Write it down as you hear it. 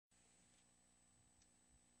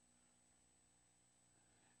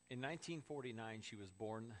In 1949, she was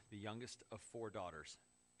born the youngest of 4 daughters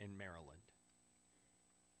in Maryland.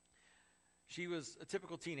 She was a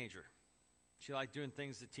typical teenager. She liked doing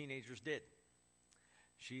things that teenagers did.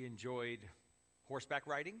 She enjoyed horseback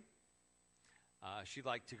riding. She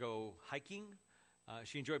liked to go hiking.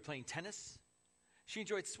 She enjoyed playing tennis. She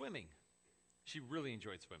enjoyed swimming. She really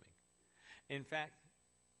enjoyed swimming. In fact,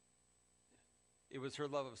 it was her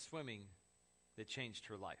love of swimming that changed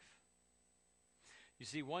her life. You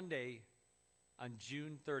see, one day on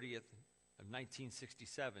June 30th of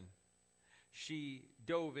 1967, she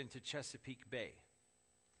dove into Chesapeake Bay,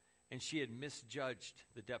 and she had misjudged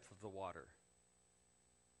the depth of the water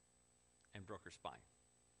and broke her spine.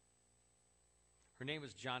 Her name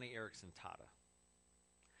was Johnny Erickson Tata.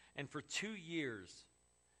 And for 2 years,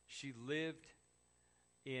 she lived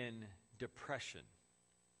in depression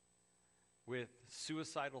with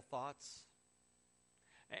suicidal thoughts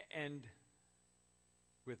and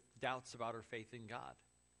with doubts about her faith in God.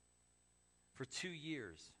 For 2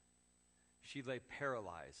 years, she lay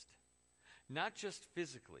paralyzed, not just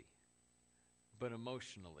physically, but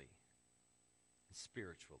emotionally and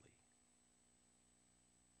spiritually.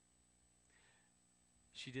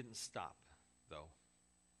 She didn't stop, though.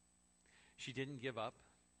 She didn't give up.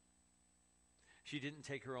 She didn't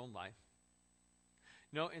take her own life.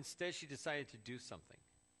 No, instead she decided to do something.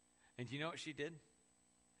 And do you know what she did?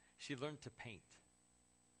 She learned to paint.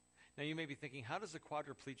 Now you may be thinking, how does a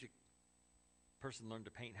quadriplegic person learn to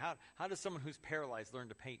paint? How does someone who's paralyzed learn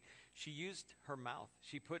to paint? She used her mouth.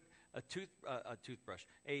 She put a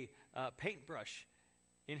paintbrush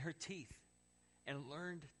in her teeth and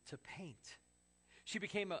learned to paint. She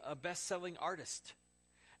became a best-selling artist.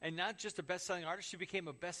 And not just a best-selling artist, she became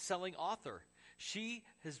a best-selling author. She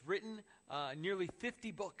has written nearly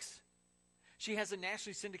 50 books. She has a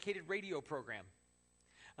nationally syndicated radio program.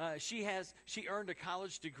 She earned a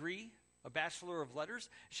college degree, a Bachelor of Letters.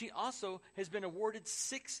 She also has been awarded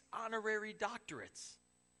 6 honorary doctorates.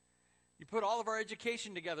 You put all of our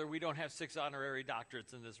education together, we don't have 6 honorary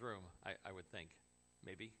doctorates in this room, I would think.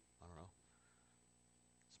 Maybe. I don't know.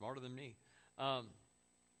 Smarter than me.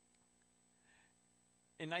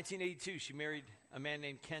 In 1982, she married a man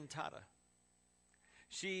named Ken Tata.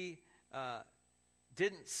 She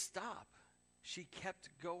didn't stop. She kept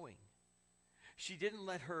going. She didn't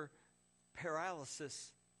let her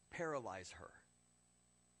paralysis paralyze her.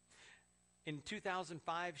 In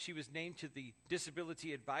 2005, she was named to the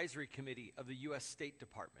Disability Advisory Committee of the U.S. State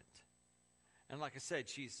Department. And like I said,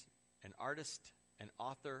 she's an artist, an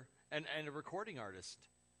author, and a recording artist.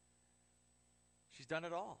 She's done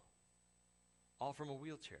it all from a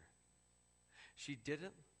wheelchair. She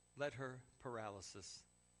didn't let her paralysis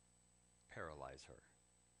paralyze her.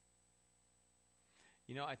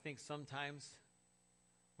 You know, I think sometimes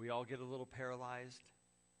we all get a little paralyzed.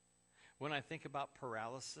 When I think about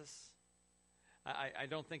paralysis, I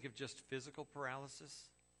don't think of just physical paralysis,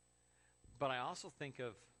 but I also think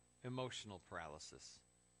of emotional paralysis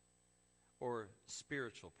or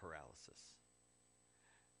spiritual paralysis.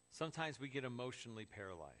 Sometimes we get emotionally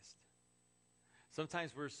paralyzed.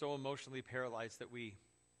 Sometimes we're so emotionally paralyzed that we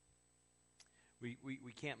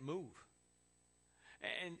can't move.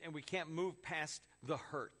 And we can't move past the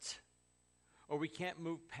hurt. Or we can't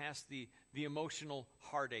move past the emotional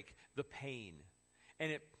heartache, the pain.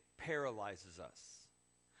 And it paralyzes us.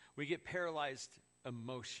 We get paralyzed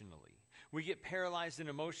emotionally. We get paralyzed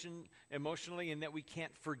emotionally in that we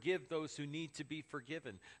can't forgive those who need to be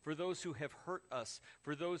forgiven, for those who have hurt us,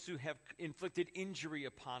 for those who have inflicted injury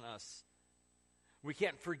upon us. We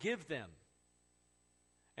can't forgive them.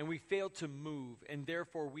 And we fail to move, and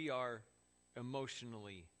therefore we are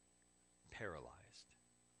emotionally paralyzed.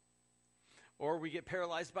 Or we get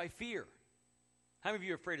paralyzed by fear. How many of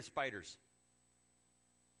you are afraid of spiders?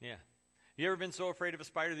 Yeah. You ever been so afraid of a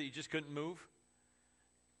spider that you just couldn't move?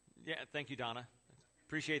 Yeah, thank you, Donna.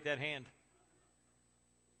 Appreciate that hand.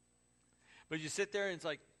 But you sit there and it's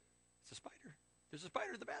like, it's a spider. There's a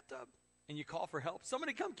spider in the bathtub. And you call for help.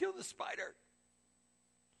 Somebody come kill the spider.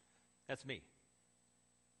 That's me.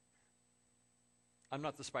 I'm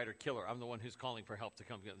not the spider killer. I'm the one who's calling for help to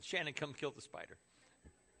come kill. Shannon, come kill the spider.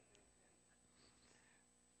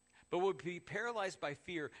 But we'll be paralyzed by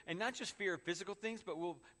fear, and not just fear of physical things, but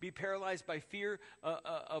we'll be paralyzed by fear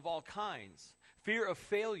of all kinds. Fear of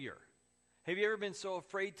failure. Have you ever been so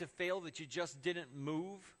afraid to fail that you just didn't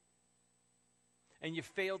move? And you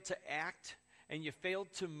failed to act, and you failed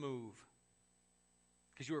to move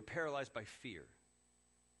because you were paralyzed by fear.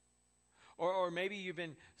 Or maybe you've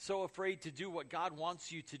been so afraid to do what God wants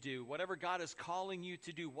you to do, whatever God is calling you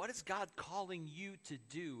to do. What is God calling you to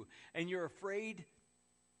do? And you're afraid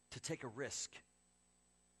to take a risk.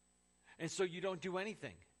 And so you don't do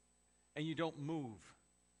anything, and you don't move,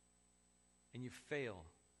 and you fail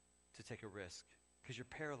to take a risk because you're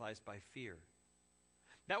paralyzed by fear.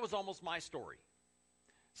 That was almost my story.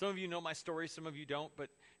 Some of you know my story, some of you don't, but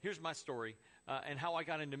here's my story and how I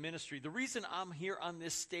got into ministry. The reason I'm here on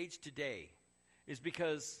this stage today is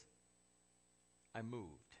because I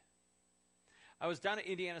moved. I was down at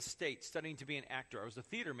Indiana State studying to be an actor. I was a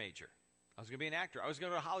theater major. I was going to be an actor. I was going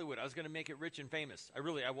to go to Hollywood. I was going to make it rich and famous. I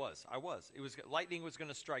was. Lightning was going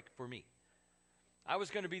to strike for me. I was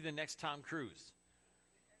going to be the next Tom Cruise.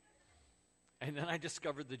 And then I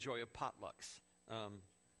discovered the joy of potlucks.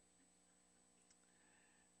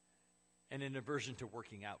 And an aversion to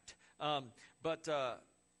working out.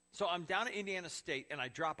 So I'm down at Indiana State, and I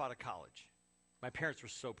drop out of college. My parents were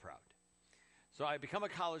so proud. So I become a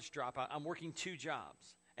college dropout. I'm working 2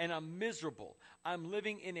 jobs, and I'm miserable. I'm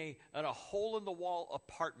living in a hole-in-the-wall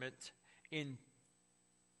apartment in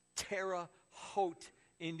Terre Haute,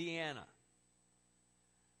 Indiana.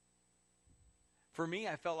 For me,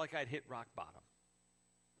 I felt like I'd hit rock bottom,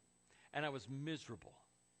 and I was miserable.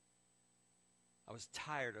 I was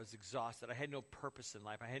tired. I was exhausted. I had no purpose in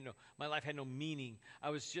life. My life had no meaning. I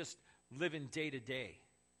was just living day to day.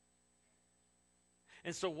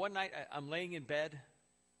 And so one night, I'm laying in bed,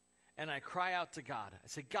 and I cry out to God. I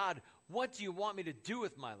say, God, what do you want me to do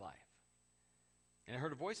with my life? And I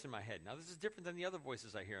heard a voice in my head. Now, this is different than the other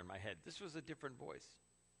voices I hear in my head. This was a different voice.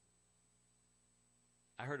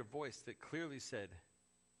 I heard a voice that clearly said,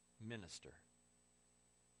 minister.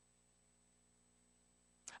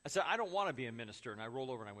 I said, I don't want to be a minister, and I rolled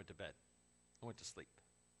over and I went to bed. I went to sleep.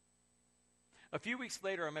 A few weeks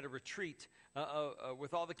later, I'm at a retreat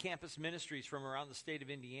with all the campus ministries from around the state of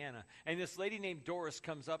Indiana, and this lady named Doris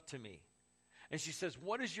comes up to me, and she says,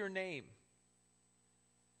 what is your name?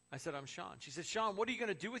 I said, I'm Sean. She said, Sean, what are you going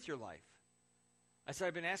to do with your life? I said,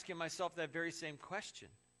 I've been asking myself that very same question.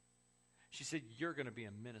 She said, you're going to be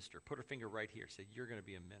a minister. Put her finger right here. Said, you're going to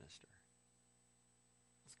be a minister.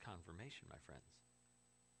 It's confirmation, my friends.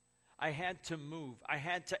 I had to move. I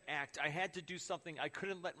had to act. I had to do something. I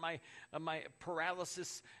couldn't let my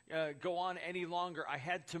paralysis go on any longer. I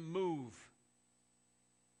had to move.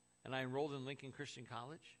 And I enrolled in Lincoln Christian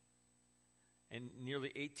College. And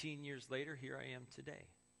nearly 18 years later, here I am today.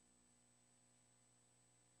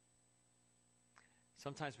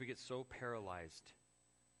 Sometimes we get so paralyzed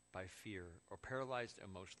by fear or paralyzed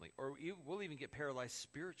emotionally, or we'll even get paralyzed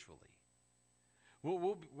spiritually.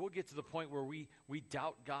 We'll get to the point where we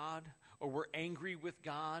doubt God, or we're angry with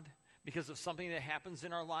God because of something that happens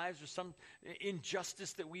in our lives or some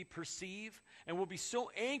injustice that we perceive, and we'll be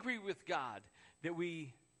so angry with God that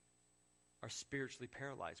we are spiritually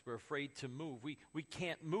paralyzed. We're afraid to move. We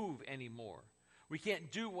can't move anymore. We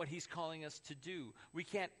can't do what he's calling us to do. We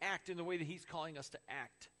can't act in the way that he's calling us to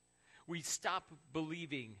act. We stop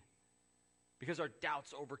believing because our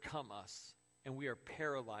doubts overcome us, and we are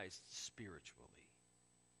paralyzed spiritually.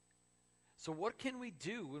 So what can we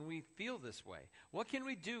do when we feel this way? What can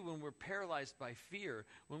we do when we're paralyzed by fear,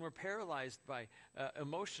 when we're paralyzed by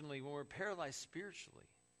emotionally, when we're paralyzed spiritually?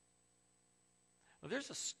 Well, there's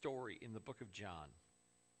a story in the book of John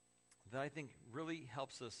that I think really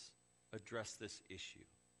helps us address this issue.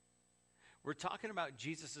 We're talking about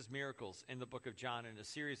Jesus' miracles in the book of John in a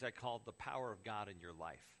series I called The Power of God in Your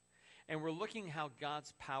Life. And we're looking how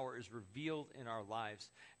God's power is revealed in our lives.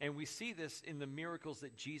 And we see this in the miracles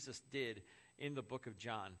that Jesus did in the book of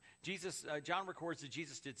John. John records that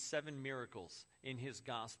Jesus did 7 miracles in his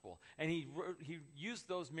gospel. And he used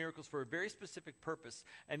those miracles for a very specific purpose,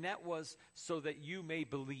 and that was so that you may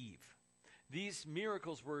believe. These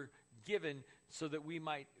miracles were given so that we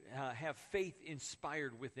might have faith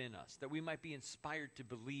inspired within us, that we might be inspired to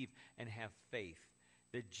believe and have faith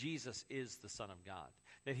that Jesus is the Son of God,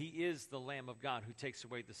 that he is the Lamb of God who takes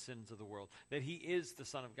away the sins of the world, that he is the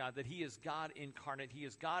Son of God, that he is God incarnate, he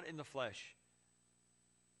is God in the flesh,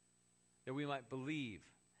 that we might believe,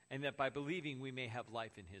 and that by believing we may have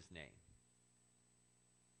life in his name.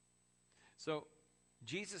 So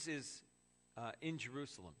Jesus is in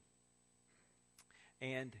Jerusalem,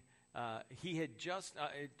 and he had just,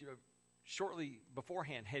 shortly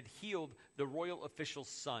beforehand, had healed the royal official's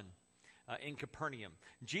son in Capernaum.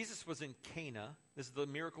 Jesus was in Cana. This is the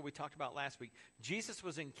miracle we talked about last week. Jesus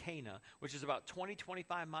was in Cana, which is about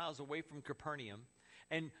 25 miles away from Capernaum.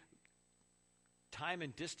 And time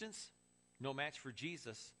and distance, no match for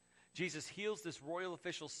Jesus. Jesus heals this royal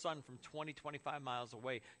official's son from 25 miles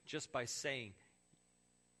away just by saying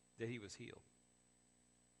that he was healed.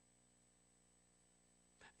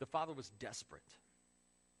 The father was desperate,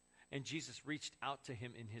 and Jesus reached out to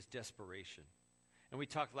him in his desperation. And we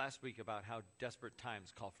talked last week about how desperate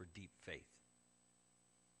times call for deep faith.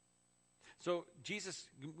 So Jesus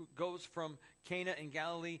goes from Cana in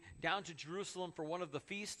Galilee down to Jerusalem for one of the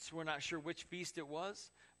feasts. We're not sure which feast it was,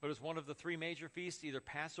 but it was one of the three major feasts, either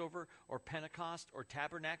Passover or Pentecost or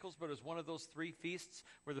Tabernacles. But it was one of those three feasts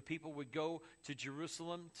where the people would go to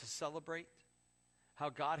Jerusalem to celebrate how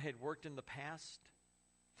God had worked in the past.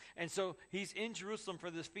 And so he's in Jerusalem for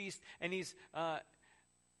this feast, and he's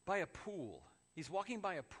by a pool. He's walking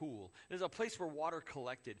by a pool. There's a place where water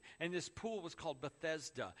collected, and this pool was called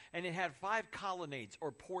Bethesda, and it had 5 colonnades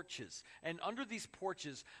or porches, and under these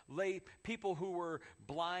porches lay people who were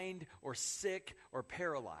blind or sick or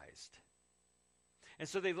paralyzed. And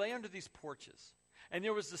so they lay under these porches, and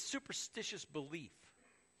there was a superstitious belief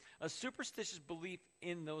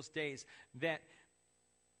in those days that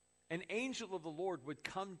an angel of the Lord would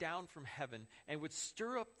come down from heaven and would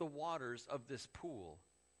stir up the waters of this pool.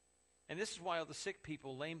 And this is why all the sick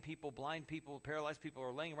people, lame people, blind people, paralyzed people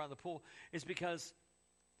are laying around the pool, is because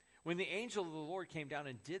when the angel of the Lord came down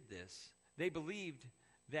and did this, they believed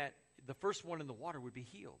that the first one in the water would be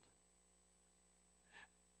healed.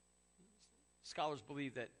 Scholars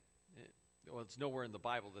believe that, well, it's nowhere in the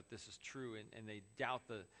Bible that this is true, and they doubt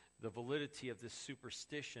the validity of this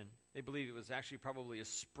superstition. They believe it was actually probably a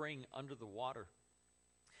spring under the water.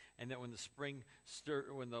 And that when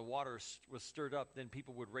the water was stirred up, then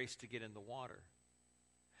people would race to get in the water.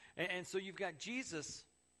 And so you've got Jesus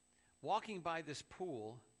walking by this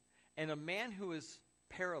pool, and a man who is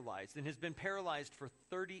paralyzed and has been paralyzed for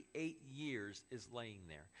 38 years is laying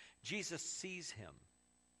there. Jesus sees him,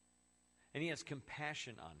 and he has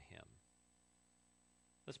compassion on him.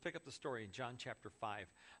 Let's pick up the story in John chapter 5.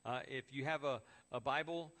 If you have a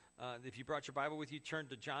Bible, if you brought your Bible with you, turn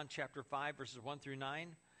to John chapter 5, verses 1 through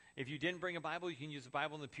 9. If you didn't bring a Bible, you can use the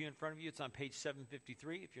Bible in the pew in front of you. It's on page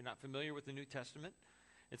 753. If you're not familiar with the New Testament,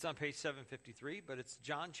 it's on page 753, but it's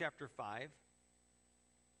John chapter 5.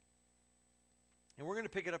 And we're going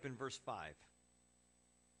to pick it up in verse 5.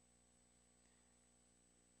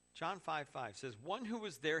 John 5:5 says, "One who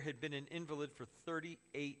was there had been an invalid for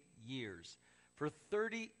 38 years. For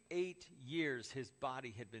 38 years, his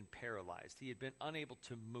body had been paralyzed. He had been unable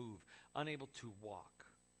to move, unable to walk.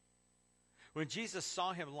 When Jesus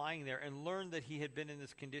saw him lying there and learned that he had been in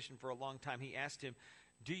this condition for a long time, he asked him,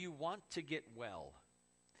 'Do you want to get well?'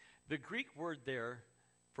 The Greek word there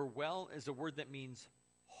for well is a word that means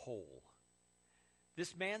whole.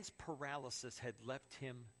 This man's paralysis had left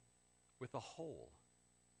him with a hole,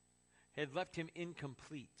 had left him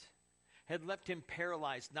incomplete, had left him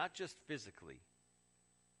paralyzed, not just physically,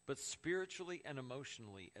 but spiritually and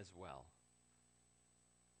emotionally as well.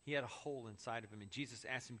 He had a hole inside of him, and Jesus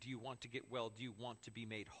asked him, 'Do you want to get well? Do you want to be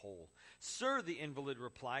made whole?' 'Sir,' the invalid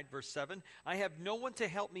replied, verse 7, 'I have no one to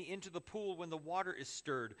help me into the pool when the water is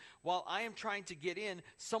stirred. While I am trying to get in,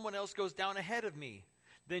 someone else goes down ahead of me.'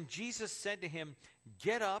 Then Jesus said to him,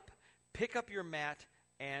 'Get up, pick up your mat,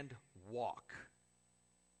 and walk.'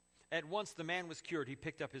 At once the man was cured. He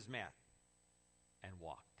picked up his mat and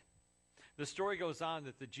walked." The story goes on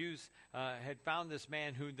that the Jews had found this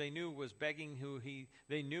man who they knew was begging,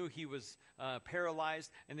 they knew he was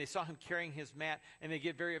paralyzed, and they saw him carrying his mat, and they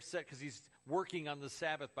get very upset because he's working on the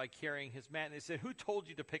Sabbath by carrying his mat. And they said, "Who told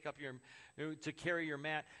you to to carry your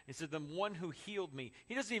mat?" He said, "The one who healed me."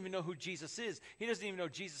 He doesn't even know who Jesus is. He doesn't even know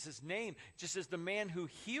Jesus' name. It just says, "The man who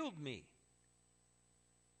healed me."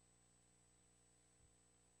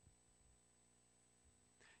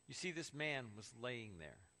 You see, this man was laying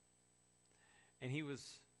there. And he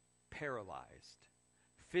was paralyzed,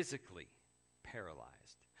 physically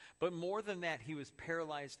paralyzed. But more than that, he was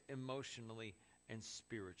paralyzed emotionally and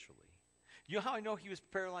spiritually. You know how I know he was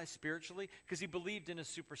paralyzed spiritually? Because he believed in a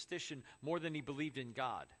superstition more than he believed in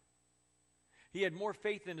God. He had more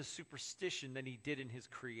faith in a superstition than he did in his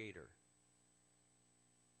Creator.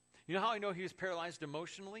 You know how I know he was paralyzed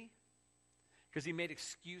emotionally? Because he made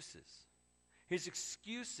excuses. His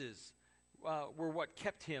excuses were what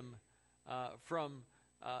kept him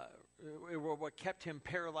what kept him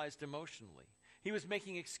paralyzed emotionally. He was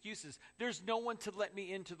making excuses. There's no one to let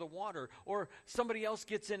me into the water, or somebody else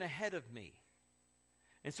gets in ahead of me.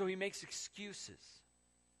 And so he makes excuses.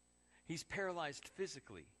 He's paralyzed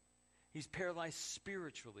physically. He's paralyzed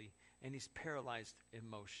spiritually, and he's paralyzed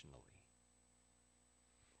emotionally.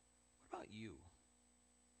 What about you?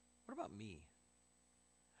 What about me?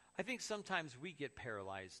 I think sometimes we get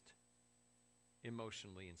paralyzed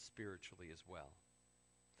emotionally and spiritually as well.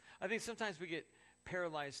 I think sometimes we get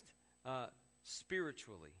paralyzed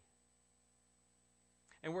spiritually,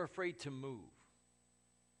 and we're afraid to move.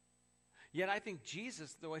 Yet I think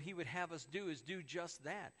Jesus, what he would have us do is do just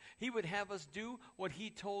that. He would have us do what he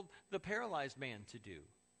told the paralyzed man to do.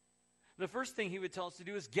 The first thing he would tell us to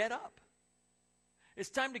do is get up. It's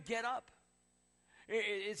time to get up.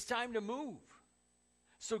 It's time to move.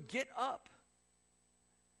 So get up.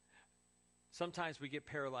 Sometimes we get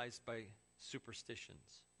paralyzed by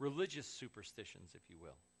superstitions, religious superstitions, if you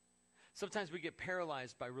will. Sometimes we get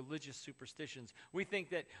paralyzed by religious superstitions. We think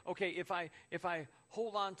that, okay, if I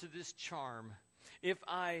hold on to this charm, if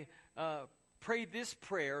I pray this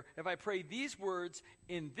prayer, if I pray these words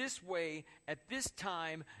in this way, at this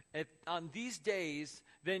time, on these days,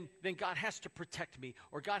 then God has to protect me,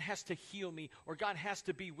 or God has to heal me, or God has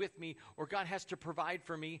to be with me, or God has to provide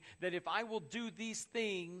for me. That if I will do these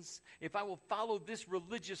things, if I will follow this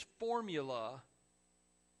religious formula,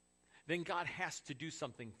 then God has to do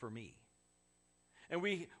something for me. And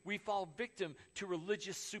we fall victim to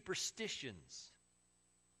religious superstitions.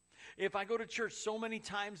 If I go to church so many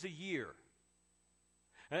times a year,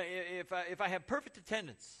 if I have perfect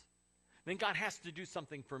attendance, then God has to do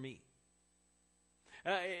something for me.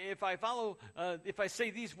 If I say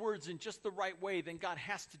these words in just the right way, then God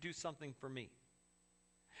has to do something for me.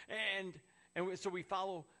 And so we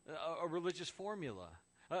follow a religious formula,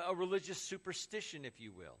 a religious superstition, if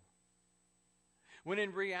you will. When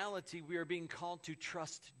in reality, we are being called to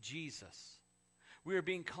trust Jesus. We are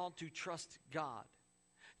being called to trust God,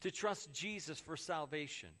 to trust Jesus for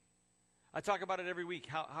salvation. I talk about it every week.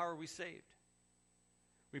 How are we saved?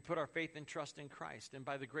 We put our faith and trust in Christ, and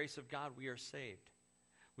by the grace of God, we are saved.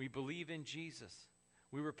 We believe in Jesus.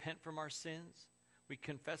 We repent from our sins. We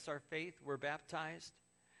confess our faith. We're baptized,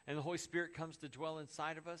 and the Holy Spirit comes to dwell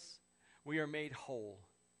inside of us. We are made whole.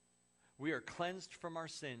 We are cleansed from our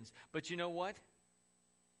sins. But you know what?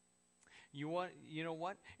 You know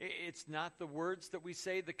what? It's not the words that we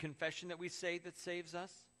say, the confession that we say that saves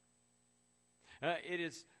us. It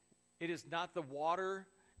is not the water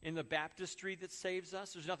in the baptistry that saves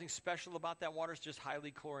us. There's nothing special about that water. It's just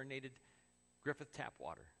highly chlorinated Griffith tap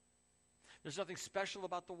water. There's nothing special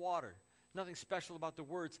about the water. Nothing special about the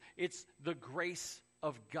words. It's the grace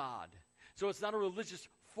of God. So it's not a religious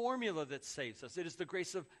formula that saves us. It is the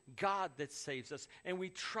grace of God that saves us. And we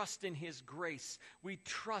trust in his grace. We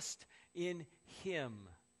trust in him.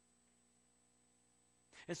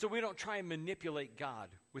 And so we don't try and manipulate God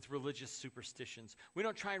with religious superstitions. We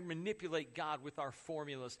don't try and manipulate God with our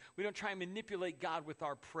formulas. We don't try and manipulate God with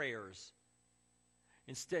our prayers.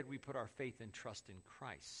 Instead, we put our faith and trust in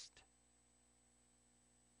Christ.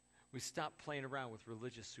 We stop playing around with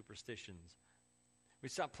religious superstitions. We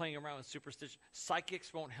stop playing around with superstition.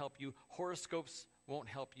 Psychics won't help you. Horoscopes won't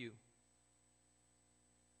help you.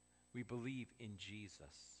 We believe in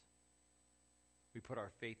Jesus. We put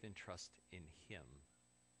our faith and trust in him.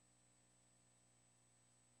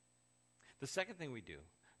 The second thing we do,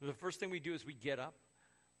 the first thing we do is we get up.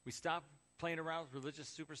 We stop playing around with religious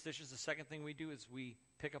superstitions. The second thing we do is we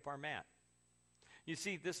pick up our mat. You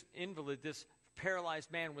see, this invalid, this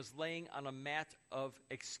paralyzed man was laying on a mat of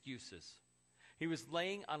excuses. He was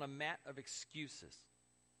laying on a mat of excuses.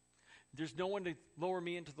 There's no one to lower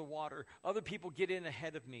me into the water. Other people get in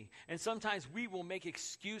ahead of me. And sometimes we will make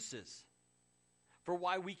excuses for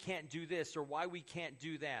why we can't do this or why we can't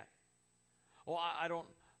do that. Well, I don't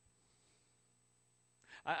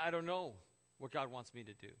know what God wants me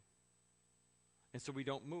to do. And so we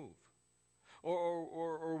don't move.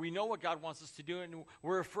 Or we know what God wants us to do and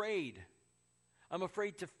we're afraid. I'm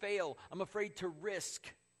afraid to fail. I'm afraid to risk.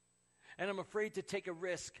 And I'm afraid to take a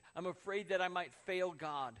risk. I'm afraid that I might fail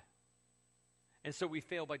God. And so we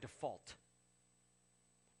fail by default.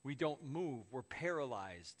 We don't move. We're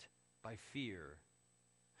paralyzed by fear.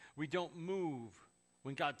 We don't move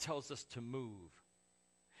when God tells us to move.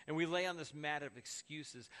 And we lay on this mat of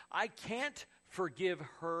excuses. I can't forgive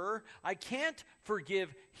her. I can't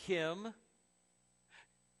forgive him.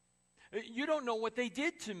 You don't know what they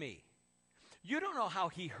did to me. You don't know how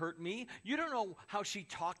he hurt me. You don't know how she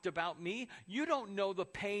talked about me. You don't know the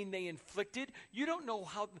pain they inflicted. You don't know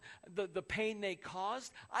how the pain they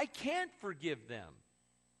caused. I can't forgive them.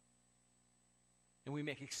 And we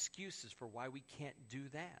make excuses for why we can't do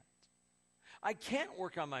that. I can't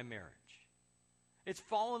work on my marriage. It's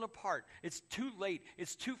fallen apart. It's too late.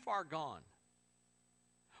 It's too far gone.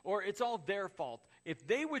 Or it's all their fault. If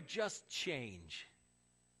they would just change.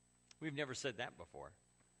 We've never said that before.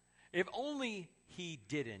 If only he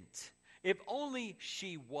didn't. If only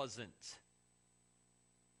she wasn't.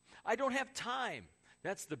 I don't have time.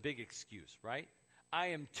 That's the big excuse, right? I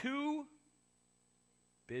am too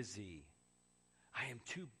busy. I am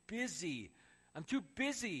too busy. I'm too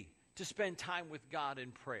busy to spend time with God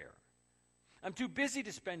in prayer. I'm too busy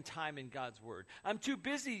to spend time in God's Word. I'm too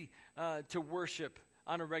busy to worship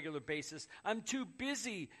on a regular basis. I'm too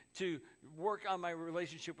busy to work on my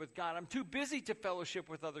relationship with God. I'm too busy to fellowship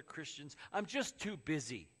with other Christians. I'm just too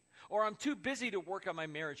busy. Or I'm too busy to work on my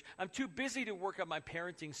marriage. I'm too busy to work on my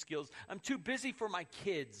parenting skills. I'm too busy for my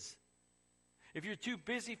kids. If you're too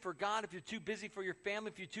busy for God, if you're too busy for your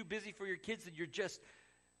family, if you're too busy for your kids, then you're just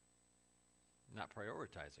not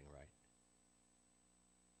prioritizing right.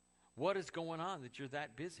 What is going on that you're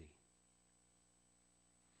that busy?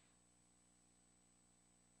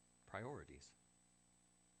 Priorities.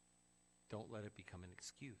 Don't let it become an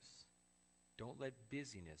excuse. Don't let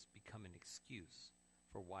busyness become an excuse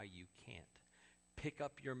for why you can't. Pick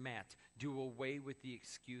up your mat. Do away with the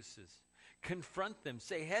excuses. Confront them.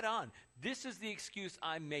 Say head on, this is the excuse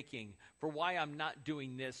I'm making for why I'm not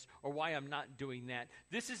doing this or why I'm not doing that.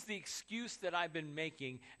 This is the excuse that I've been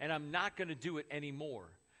making, and I'm not going to do it anymore.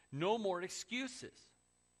 No more excuses.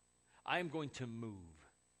 I am going to move.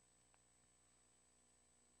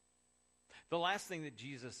 The last thing that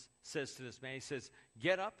Jesus says to this man, he says,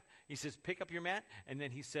 get up. He says, pick up your mat. And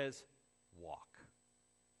then he says, walk.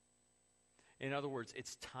 In other words,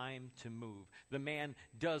 it's time to move. The man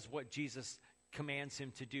does what Jesus commands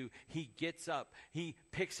him to do. He gets up, he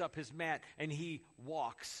picks up his mat, and he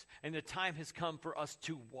walks. And the time has come for us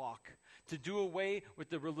to walk, to do away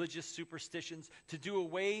with the religious superstitions, to do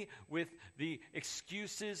away with the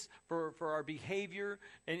excuses for our behavior.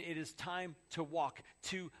 And it is time to walk,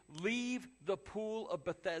 to leave the pool of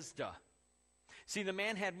Bethesda. See, the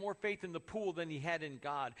man had more faith in the pool than he had in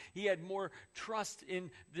God. He had more trust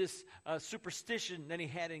in this superstition than he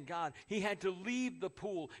had in God. He had to leave the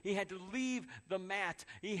pool. He had to leave the mat.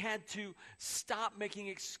 He had to stop making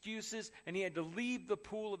excuses, and he had to leave the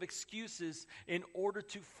pool of excuses in order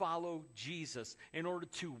to follow Jesus, in order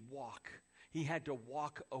to walk. He had to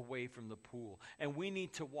walk away from the pool. And we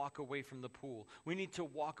need to walk away from the pool. We need to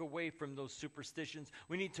walk away from those superstitions.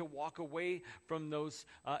 We need to walk away from those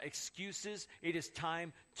excuses. It is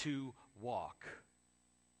time to walk.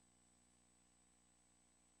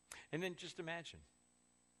 And then just imagine.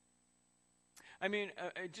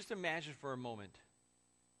 Just imagine for a moment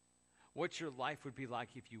what your life would be like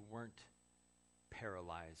if you weren't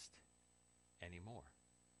paralyzed anymore.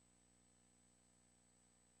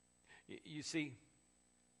 You see,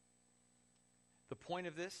 the point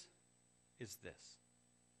of this is this.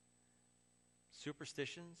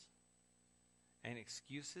 Superstitions and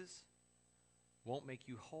excuses won't make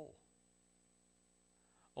you whole.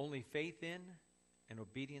 Only faith in and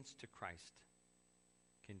obedience to Christ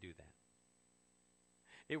can do that.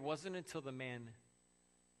 It wasn't until the man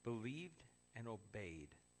believed and obeyed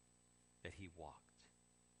that he walked.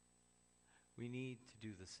 We need to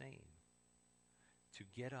do the same. To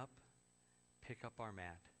get up, pick up our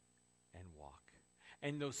mat, and walk.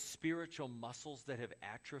 And those spiritual muscles that have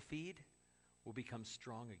atrophied will become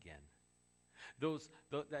strong again.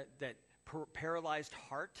 That paralyzed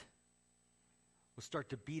heart will start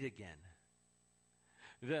to beat again.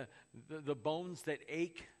 The bones that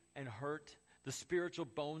ache and hurt, the spiritual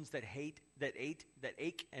bones that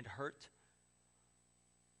ache and hurt,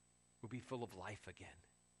 will be full of life again.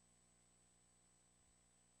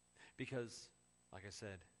 Because, like I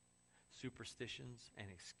said, superstitions and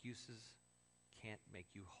excuses can't make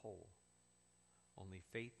you whole. Only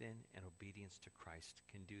faith in and obedience to Christ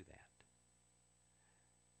can do that.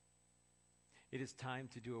 It is time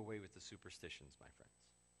to do away with the superstitions, my friends.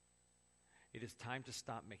 It is time to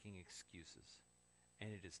stop making excuses.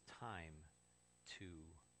 And it is time to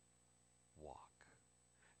walk.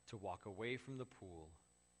 To walk away from the pool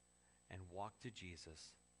and walk to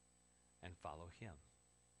Jesus and follow him.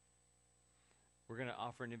 We're going to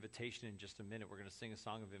offer an invitation in just a minute. We're going to sing a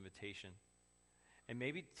song of invitation. And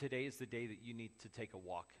maybe today is the day that you need to take a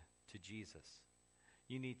walk to Jesus.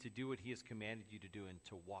 You need to do what he has commanded you to do and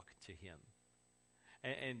to walk to him.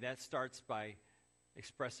 And that starts by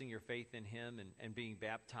expressing your faith in him and being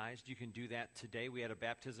baptized. You can do that today. We had a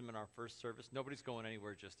baptism in our first service. Nobody's going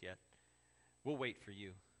anywhere just yet. We'll wait for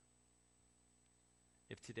you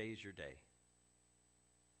if today is your day.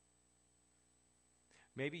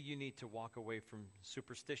 Maybe you need to walk away from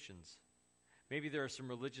superstitions. Maybe there are some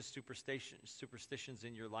religious superstitions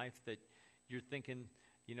in your life that you're thinking,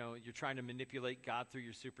 you're trying to manipulate God through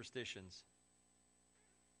your superstitions.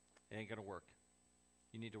 It ain't going to work.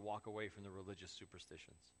 You need to walk away from the religious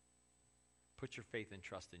superstitions. Put your faith and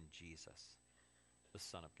trust in Jesus, the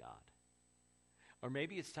Son of God. Or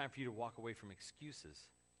maybe it's time for you to walk away from excuses,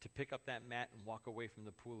 to pick up that mat and walk away from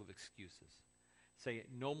the pool of excuses. Say,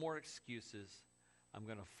 no more excuses. I'm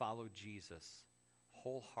going to follow Jesus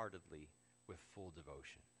wholeheartedly with full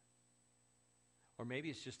devotion. Or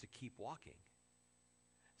maybe it's just to keep walking.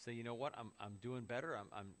 Say, you know what, I'm doing better.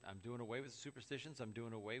 I'm doing away with the superstitions. I'm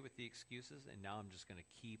doing away with the excuses. And now I'm just going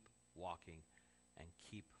to keep walking and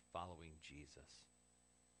keep following Jesus.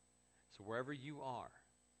 So wherever you are,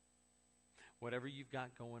 whatever you've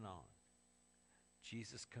got going on,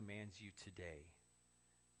 Jesus commands you today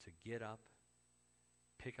to get up,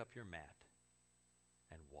 pick up your mat,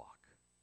 and walk.